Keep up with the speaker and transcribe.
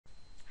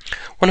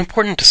One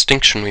important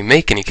distinction we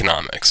make in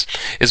economics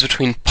is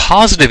between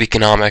positive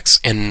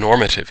economics and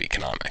normative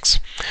economics.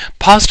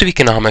 Positive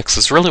economics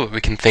is really what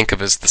we can think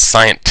of as the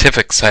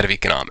scientific side of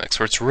economics,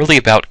 where it's really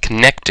about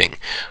connecting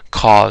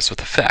cause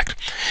with effect.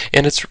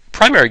 And its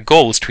primary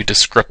goal is to be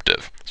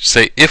descriptive.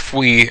 Say, if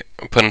we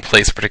put in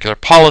place a particular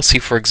policy,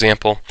 for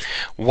example,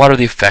 what are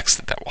the effects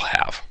that that will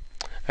have?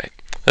 Right?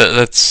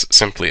 That's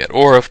simply it.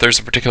 Or if there's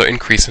a particular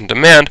increase in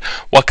demand,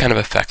 what kind of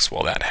effects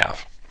will that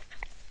have?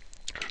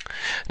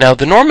 Now,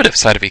 the normative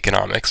side of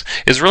economics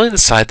is really the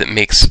side that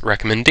makes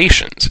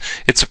recommendations.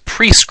 It's a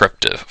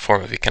prescriptive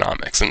form of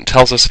economics, and it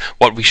tells us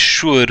what we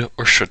should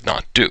or should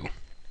not do.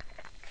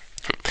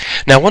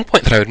 Now, one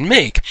point that I would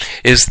make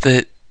is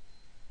that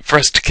for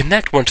us to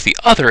connect one to the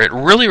other, it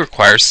really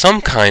requires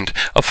some kind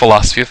of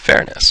philosophy of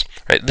fairness.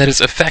 Right? That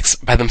is, effects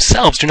by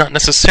themselves do not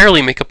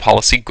necessarily make a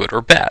policy good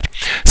or bad.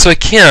 So I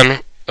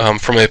can,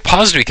 from a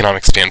positive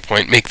economic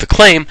standpoint, make the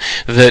claim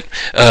that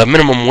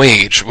minimum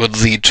wage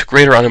would lead to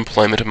greater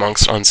unemployment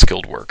amongst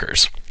unskilled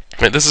workers.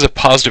 Right? This is a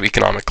positive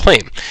economic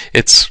claim.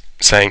 It's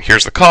saying,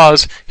 here's the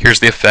cause, here's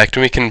the effect,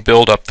 and we can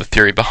build up the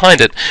theory behind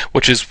it,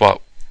 which is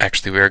what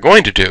actually we are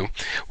going to do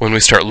when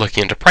we start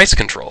looking into price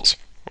controls.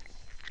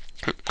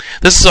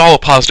 This is all a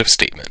positive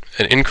statement.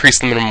 An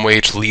increase in the minimum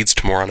wage leads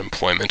to more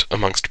unemployment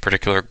amongst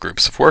particular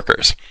groups of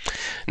workers.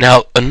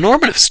 Now, a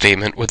normative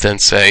statement would then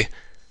say,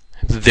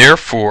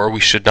 therefore, we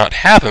should not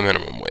have a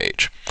minimum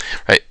wage.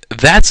 Right?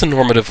 That's a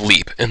normative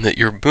leap in that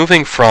you're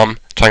moving from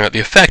talking about the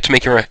effect to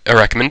making a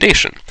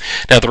recommendation.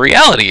 Now, the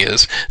reality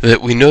is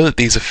that we know that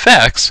these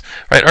effects,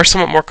 right, are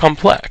somewhat more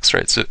complex.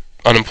 Right? So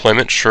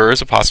unemployment sure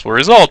is a possible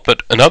result,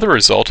 but another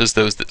result is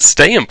those that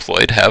stay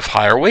employed have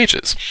higher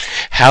wages.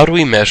 How do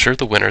we measure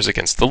the winners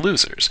against the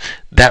losers?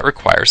 That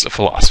requires a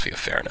philosophy of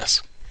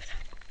fairness.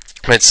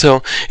 Right?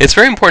 So it's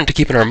very important to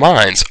keep in our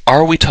minds,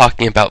 are we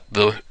talking about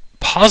the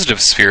positive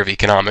sphere of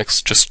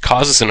economics, just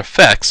causes and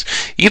effects,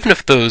 even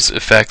if those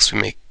effects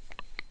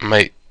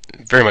might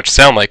very much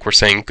sound like we're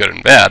saying good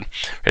and bad.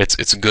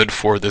 It's good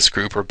for this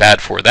group or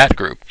bad for that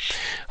group.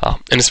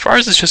 And as far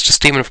as it's just a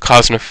statement of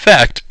cause and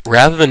effect,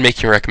 rather than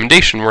making a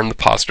recommendation, we're in the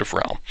positive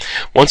realm.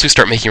 Once we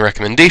start making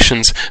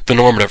recommendations, the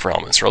normative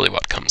realm is really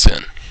what comes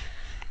in.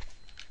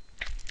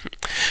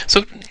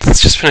 So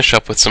let's just finish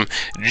up with some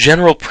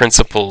general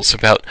principles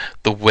about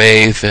the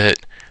way that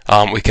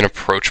we can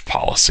approach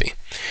policy.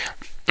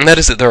 And that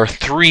is that there are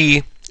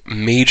three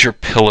major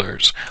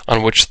pillars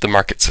on which the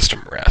market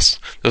system rests.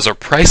 Those are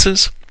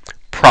prices,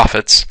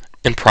 profits,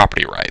 and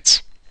property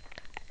rights.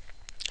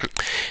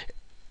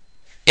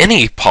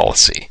 Any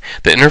policy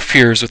that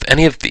interferes with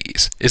any of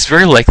these is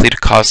very likely to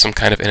cause some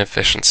kind of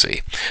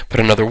inefficiency.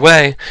 Put another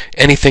way,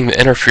 anything that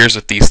interferes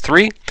with these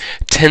three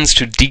tends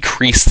to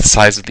decrease the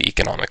size of the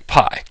economic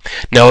pie.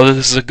 Now, whether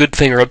this is a good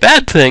thing or a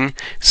bad thing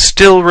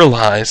still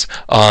relies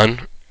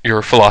on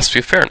your philosophy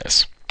of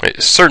fairness.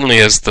 Certainly,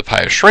 as the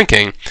pie is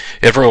shrinking,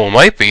 it very well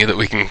might be that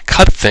we can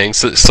cut things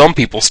so that some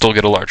people still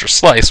get a larger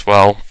slice,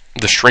 while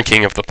the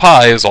shrinking of the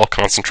pie is all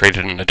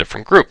concentrated in a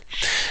different group.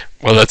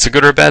 Whether that's a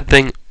good or a bad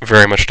thing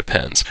very much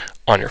depends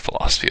on your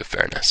philosophy of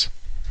fairness.